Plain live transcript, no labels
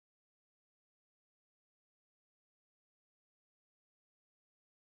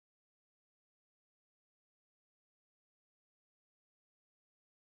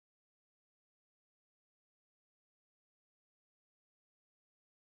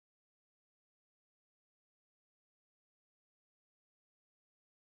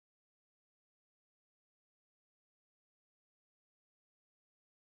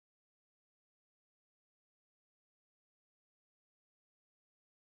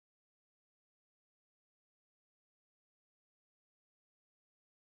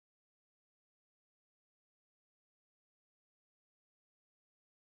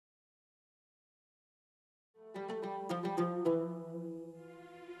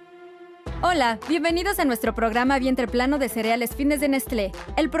Hola, bienvenidos a nuestro programa Vientre Plano de Cereales Fitness de Nestlé.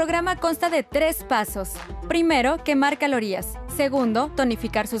 El programa consta de 3 pasos. Primero, quemar calorías. Segundo,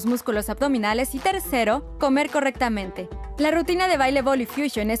 tonificar sus músculos abdominales. Y tercero, comer correctamente. La rutina de baile Bolly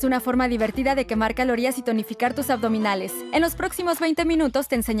Fusion es una forma divertida de quemar calorías y tonificar tus abdominales. En los próximos 20 minutos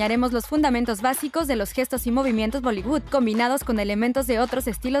te enseñaremos los fundamentos básicos de los gestos y movimientos Bollywood combinados con elementos de otros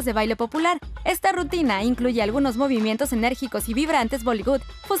estilos de baile popular. Esta rutina incluye algunos movimientos enérgicos y vibrantes Bollywood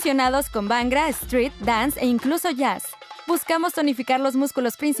fusionados con Bhangra, street, dance e incluso jazz. Buscamos tonificar los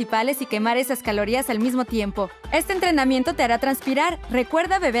músculos principales y quemar esas calorías al mismo tiempo. Este entrenamiento te hará transpirar.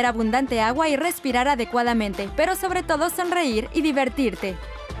 Recuerda beber abundante agua y respirar adecuadamente, pero sobre todo sonreír y divertirte.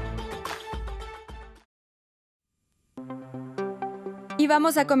 Y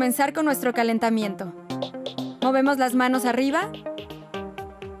vamos a comenzar con nuestro calentamiento. Movemos las manos arriba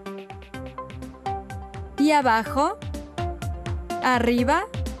y abajo, arriba.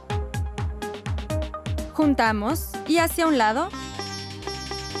 Juntamos y hacia un lado,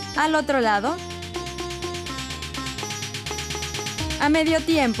 al otro lado, a medio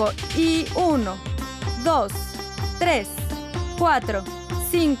tiempo y 1, 2, 3, 4,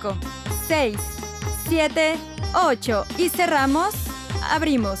 5, 6, 7, 8 y cerramos,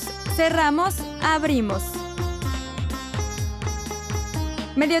 abrimos, cerramos, abrimos.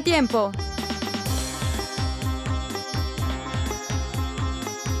 Medio tiempo.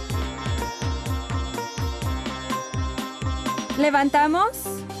 Levantamos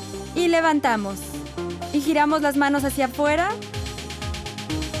y levantamos. Y giramos las manos hacia afuera.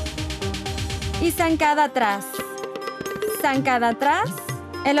 Y zancada atrás. Zancada atrás.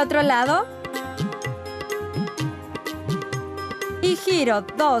 El otro lado. Y giro.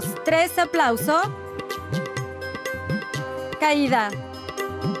 2, 3, aplauso. Caída.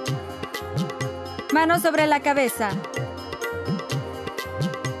 Manos sobre la cabeza.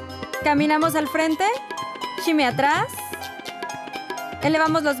 Caminamos al frente. Shimmy atrás.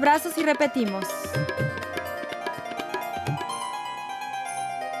 Elevamos los brazos y repetimos.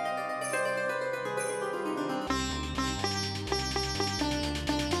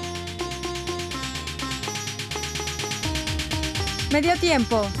 Medio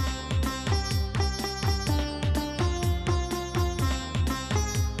tiempo.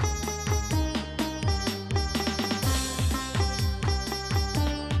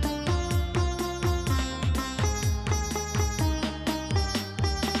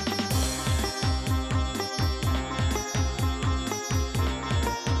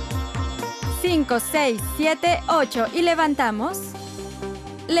 Cinco, 6, 7, 8 y levantamos.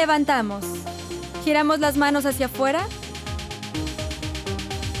 Levantamos. Giramos las manos hacia afuera.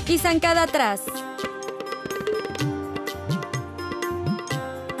 Y zancada atrás.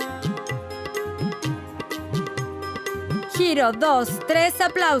 Giro, 2, 3,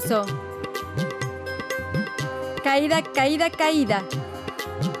 aplauso. Caída, caída, caída.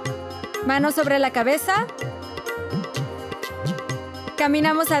 Manos sobre la cabeza.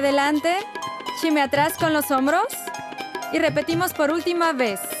 Caminamos adelante. Shimmy atrás con los hombros. Y repetimos por última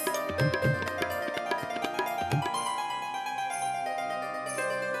vez.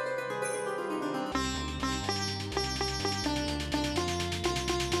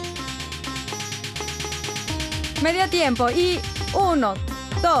 Medio tiempo y 1,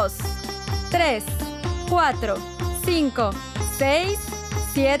 2, 3, 4, 5, 6,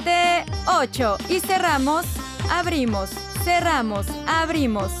 7, 8 y cerramos, abrimos, cerramos,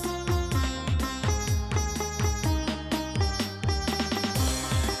 abrimos.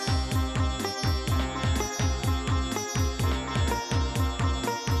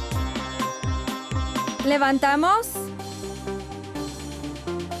 Levantamos.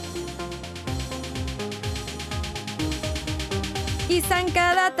 Y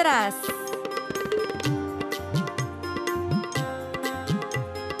zancada atrás.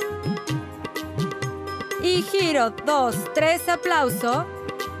 Y giro, 2, 3, aplauso.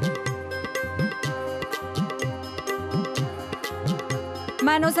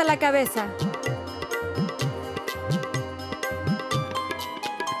 Manos a la cabeza.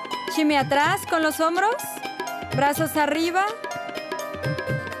 Shimmy atrás con los hombros. Brazos arriba.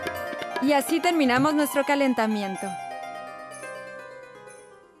 Y así terminamos nuestro calentamiento.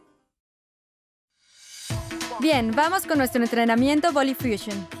 Bien, vamos con nuestro entrenamiento Bolly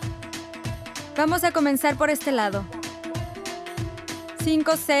Fusion. Vamos a comenzar por este lado.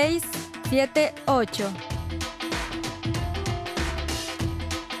 5, 6, 7, 8.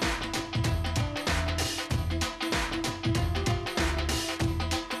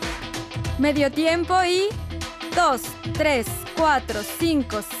 Medio tiempo y 2, 3, 4,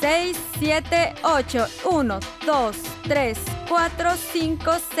 5, 6, 7, 8. 1, 2, 3, 4,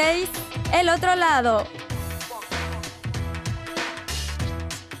 5, 6. El otro lado.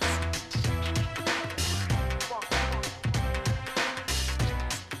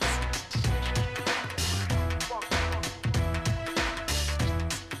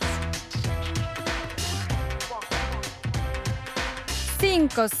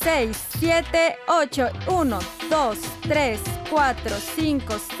 Cinco, 6, 7, 8. 1, 2, 3, 4,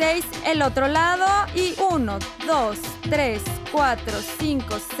 5, 6. El otro lado. Y 1, 2, 3, 4,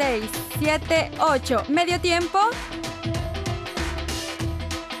 5, 6, 7, 8. Medio tiempo.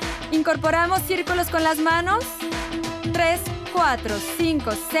 Incorporamos círculos con las manos. 3, 4,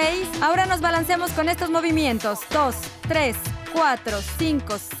 5, 6. Ahora nos balanceamos con estos movimientos. 2, 3, 4,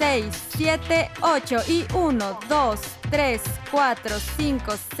 5, 6, 7, 8. Y 1, 2, 3, 4,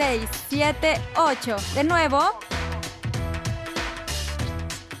 5, 6, 7, 8. De nuevo.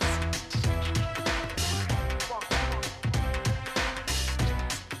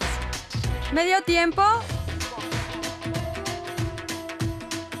 Medio tiempo.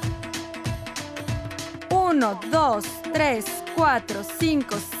 Uno, 2, 3, 4,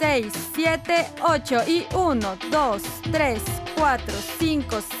 5, 6, 7, 8. Y 1, 2, 3, 4,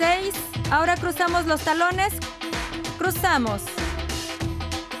 5, 6. Ahora cruzamos los talones. Cruzamos.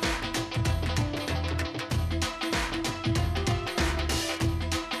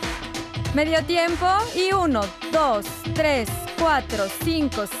 Medio tiempo. Y 1, 2, 3, 4,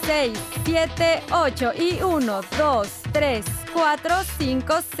 5, 6, 7, 8. Y 1, 2, 3, 4,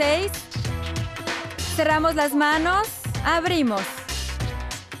 5, 6. Cerramos las manos. Abrimos.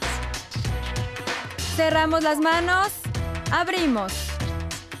 Cerramos las manos. Abrimos.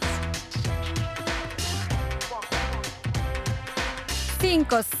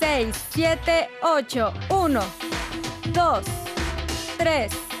 Cinco, 6, 7, 8. 1, 2,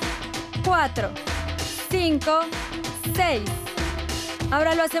 3, 4, 5, 6.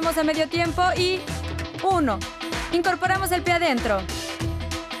 Ahora lo hacemos a medio tiempo y 1. Incorporamos el pie adentro.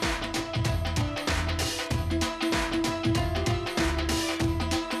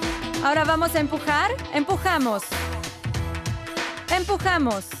 Ahora vamos a empujar. Empujamos.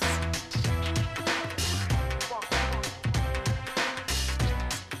 Empujamos.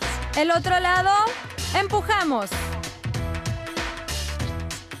 El otro lado. Empujamos.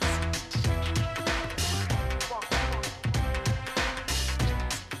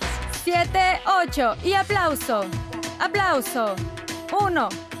 7, 8. Y aplauso. Aplauso. 1.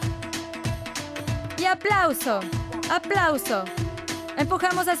 Y aplauso. Aplauso.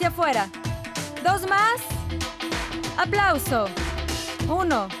 Empujamos hacia afuera. 2 más. Aplauso.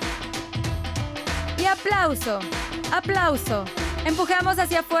 1. Y aplauso. Aplauso. Empujamos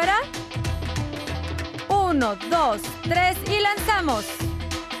hacia afuera. 1, 2, 3 y lanzamos.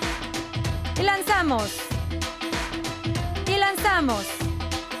 Y lanzamos. Y lanzamos.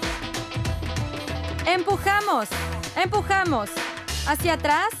 Empujamos. Empujamos. Hacia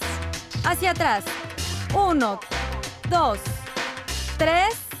atrás. Hacia atrás. 1, 2,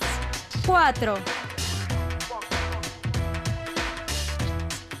 3, 4.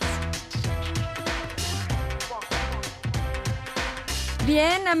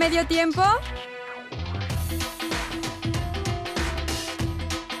 Bien, a medio tiempo.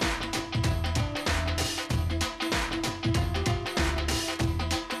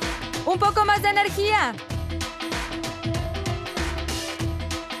 Un poco más de energía.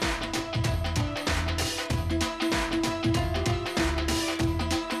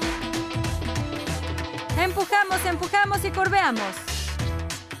 Empujamos, empujamos y curveamos.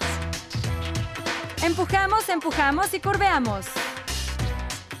 Empujamos, empujamos y curveamos.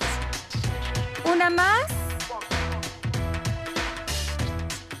 Una más.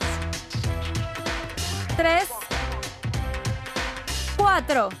 Tres.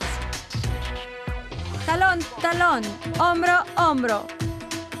 4. Talón, talón. Hombro, hombro.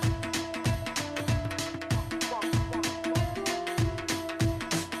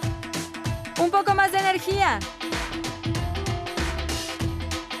 Un poco más de energía.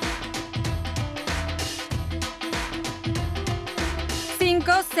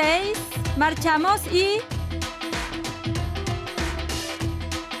 Cinco, 6. Marchamos y...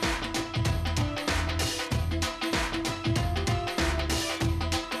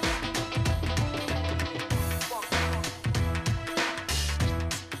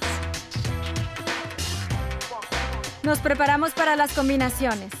 Nos preparamos para las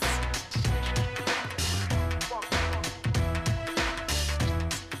combinaciones.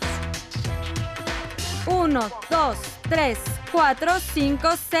 Uno, 2, 3, 4, 5,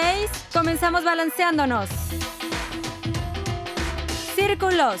 6. Comenzamos balanceándonos.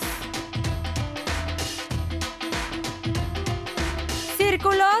 Círculos.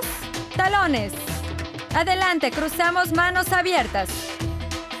 Círculos, talones. Adelante, cruzamos manos abiertas.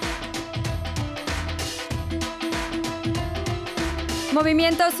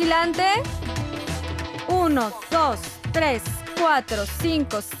 Movimiento oscilante. 1, 2, 3, 4,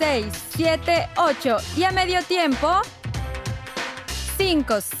 5, 6, 7, 8. Y a medio tiempo.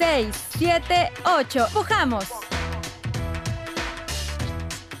 5, 6, 7, 8. Empujamos.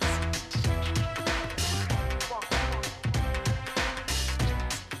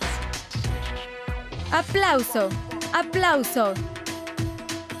 Aplauso, aplauso.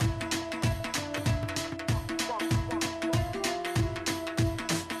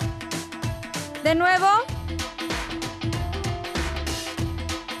 De nuevo.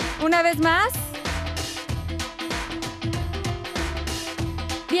 Una vez más.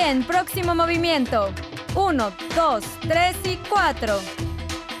 Bien, próximo movimiento. 1, 2, 3 y 4.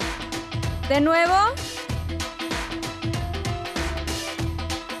 De nuevo.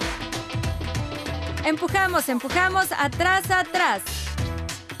 Empujamos, empujamos, atrás, atrás.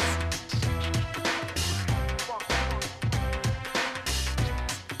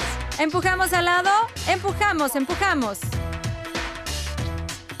 Empujamos al lado, empujamos, empujamos.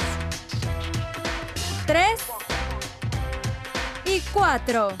 3 y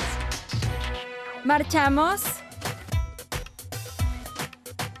 4. Marchamos.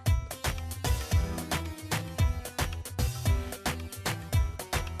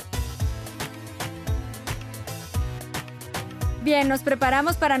 Bien, nos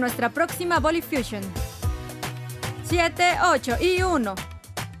preparamos para nuestra próxima Bolly Fusion. 7, 8 y 1,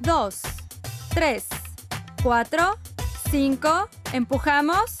 2, 3, 4, 5,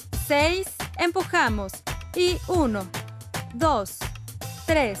 empujamos, 6, empujamos y 1, 2,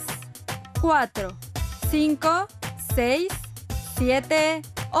 3, 4, 5, 6, 7,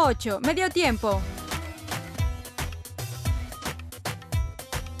 8. Medio tiempo.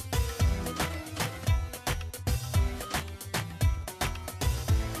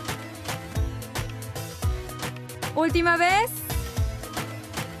 Última vez.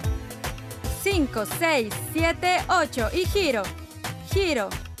 5, 6, 7, 8 y giro, giro,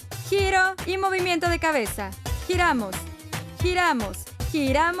 giro y movimiento de cabeza. Giramos, giramos,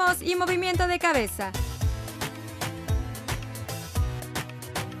 giramos y movimiento de cabeza.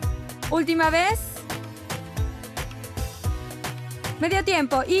 Última vez. Medio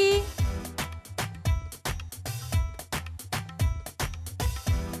tiempo y...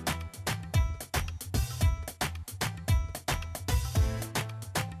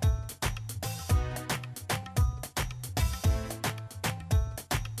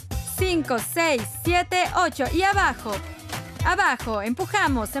 Cinco, 6, 7, 8 y abajo. Abajo,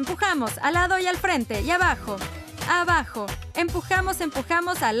 empujamos, empujamos al lado y al frente y abajo. Abajo, empujamos,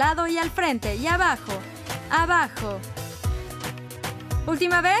 empujamos al lado y al frente y abajo. Abajo.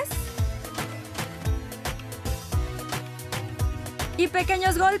 Última vez. Y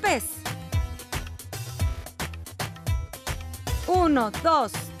pequeños golpes. 1,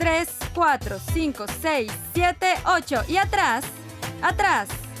 2, 3, 4, 5, 6, 7, 8 y atrás. Atrás.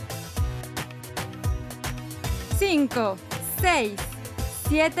 5, 6,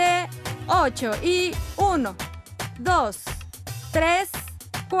 7, 8 y 1, 2, 3,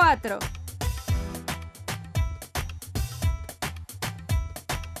 4.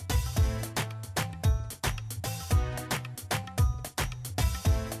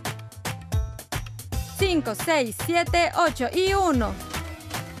 Cinco, 6, 7, 8 y 1.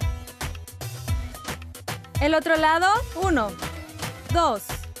 El otro lado, 1, 2,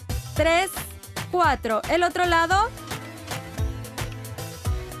 3, 4. El otro lado.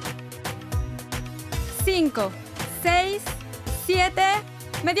 5, 6, 7.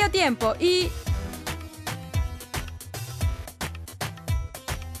 Medio tiempo y...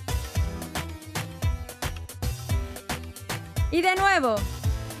 Y de nuevo.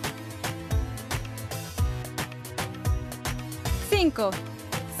 5,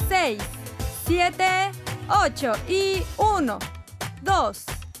 6, 7, 8 y 1, 2,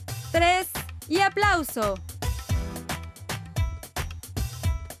 3 y aplauso.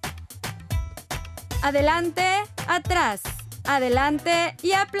 Adelante, atrás, adelante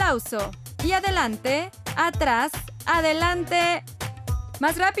y aplauso. Y adelante, atrás, adelante.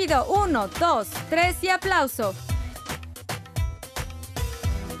 Más rápido, 1, 2, 3 y aplauso.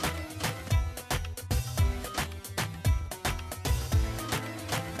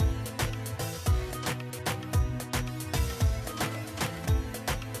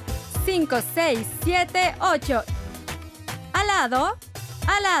 Cinco, 6, 7, 8. Al lado,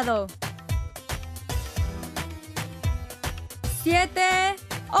 al lado. 7,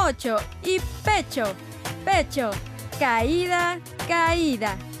 8 y pecho, pecho, caída,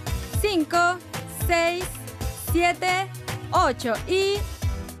 caída. 5, 6, 7, 8 y...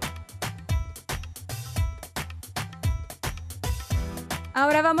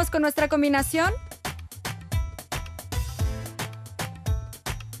 Ahora vamos con nuestra combinación.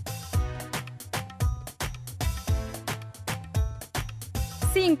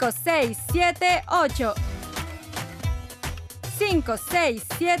 5, 6, 7, 8. 5, 6,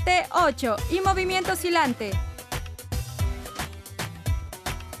 7, 8 y movimiento oscilante.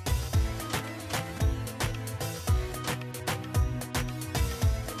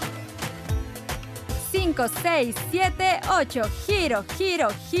 5, 6, 7, 8. Giro, giro,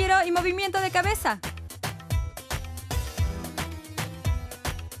 giro y movimiento de cabeza.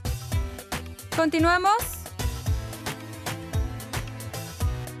 Continuamos.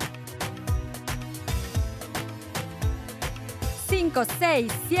 5,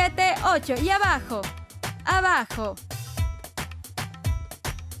 6, 7, 8 y abajo, abajo.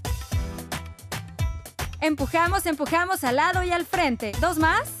 Empujamos, empujamos al lado y al frente. 2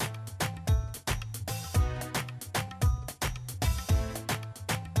 más.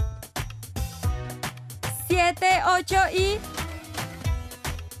 7, 8 y...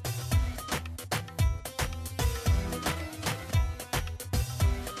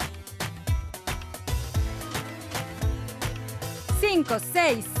 Cinco,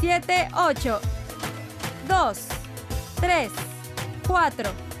 6, 7, 8. 2, 3,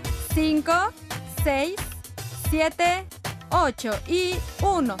 4, 5, 6, 7, 8 y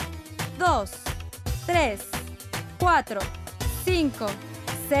 1, 2, 3, 4, 5,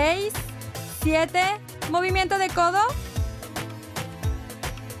 6, 7. Movimiento de codo.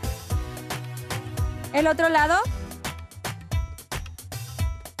 El otro lado.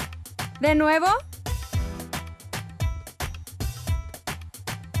 De nuevo.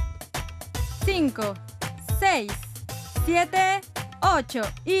 5, 6, 7, 8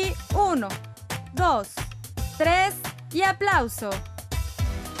 y 1, 2, 3 y aplauso.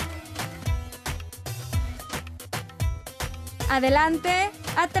 Adelante,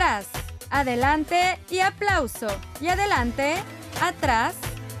 atrás, adelante y aplauso. Y adelante, atrás,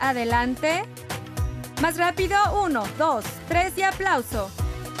 adelante. Más rápido, 1, 2, 3 y aplauso.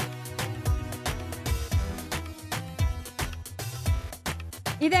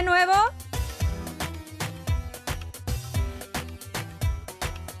 Y de nuevo.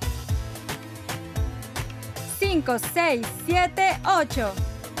 5, 6, 7, 8.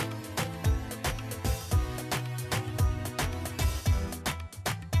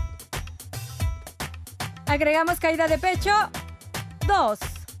 Agregamos caída de pecho. 2,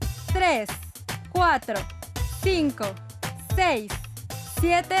 3, 4, 5, 6,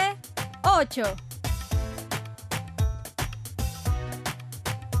 7, 8.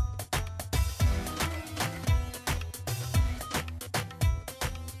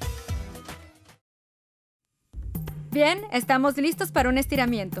 Bien, estamos listos para un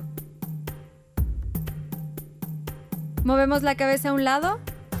estiramiento. Movemos la cabeza a un lado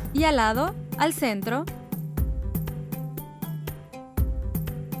y al lado, al centro.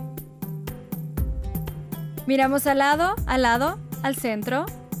 Miramos al lado, al centro.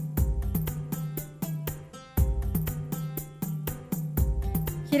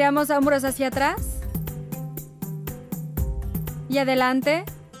 Giramos hombros hacia atrás y adelante.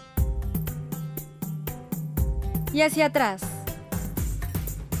 Y hacia atrás.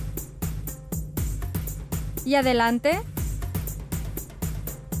 Y adelante.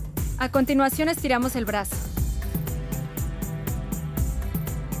 A continuación estiramos el brazo.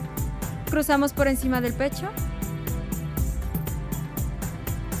 Cruzamos por encima del pecho.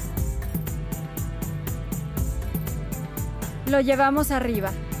 Lo llevamos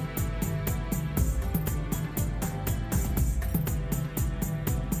arriba.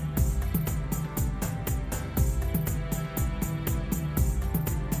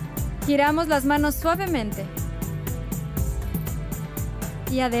 Giramos las manos suavemente.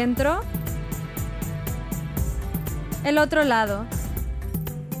 Y adentro. El otro lado.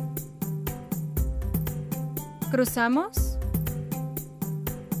 Cruzamos.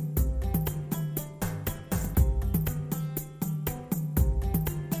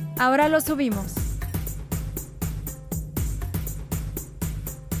 Ahora lo subimos.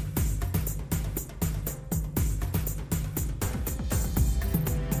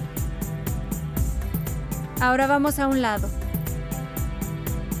 Ahora vamos a un lado.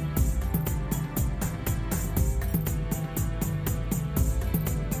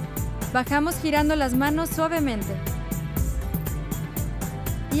 Bajamos girando las manos suavemente.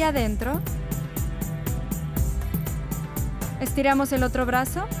 Y adentro. Estiramos el otro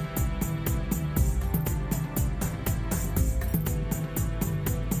brazo.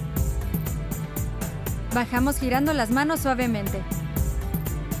 Bajamos girando las manos suavemente.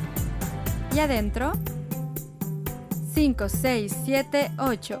 Y adentro. 5, 6, 7,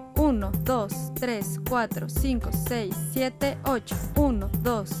 8. 1, 2, 3, 4, 5, 6, 7, 8. 1,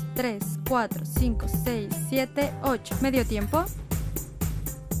 2, 3, 4, 5, 6, 7, 8. Medio tiempo.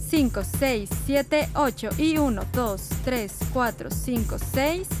 5, 6, 7, 8. Y 1, 2, 3, 4, 5,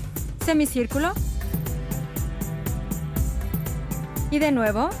 6. Semicírculo. Y de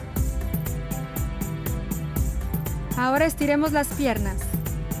nuevo. Ahora estiremos las piernas.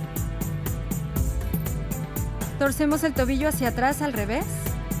 Torcemos el tobillo hacia atrás al revés.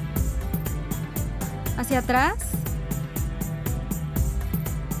 Hacia atrás.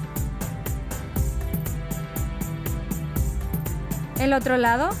 El otro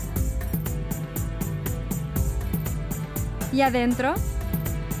lado. Y adentro.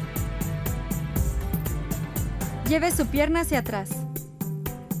 Lleve su pierna hacia atrás.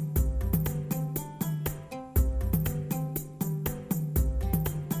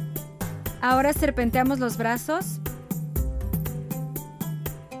 Ahora serpenteamos los brazos.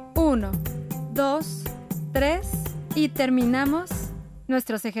 1, 2, 3 y terminamos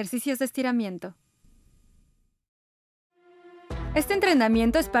nuestros ejercicios de estiramiento. Este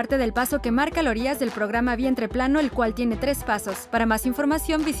entrenamiento es parte del paso quemar calorías del programa Vientre Plano, el cual tiene 3 pasos. Para más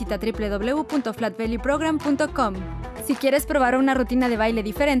información visita www.flatbellyprogram.com. Si quieres probar una rutina de baile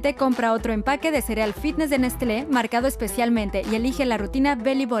diferente, compra otro empaque de cereal fitness de Nestlé marcado especialmente y elige la rutina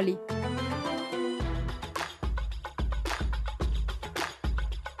BOLLY.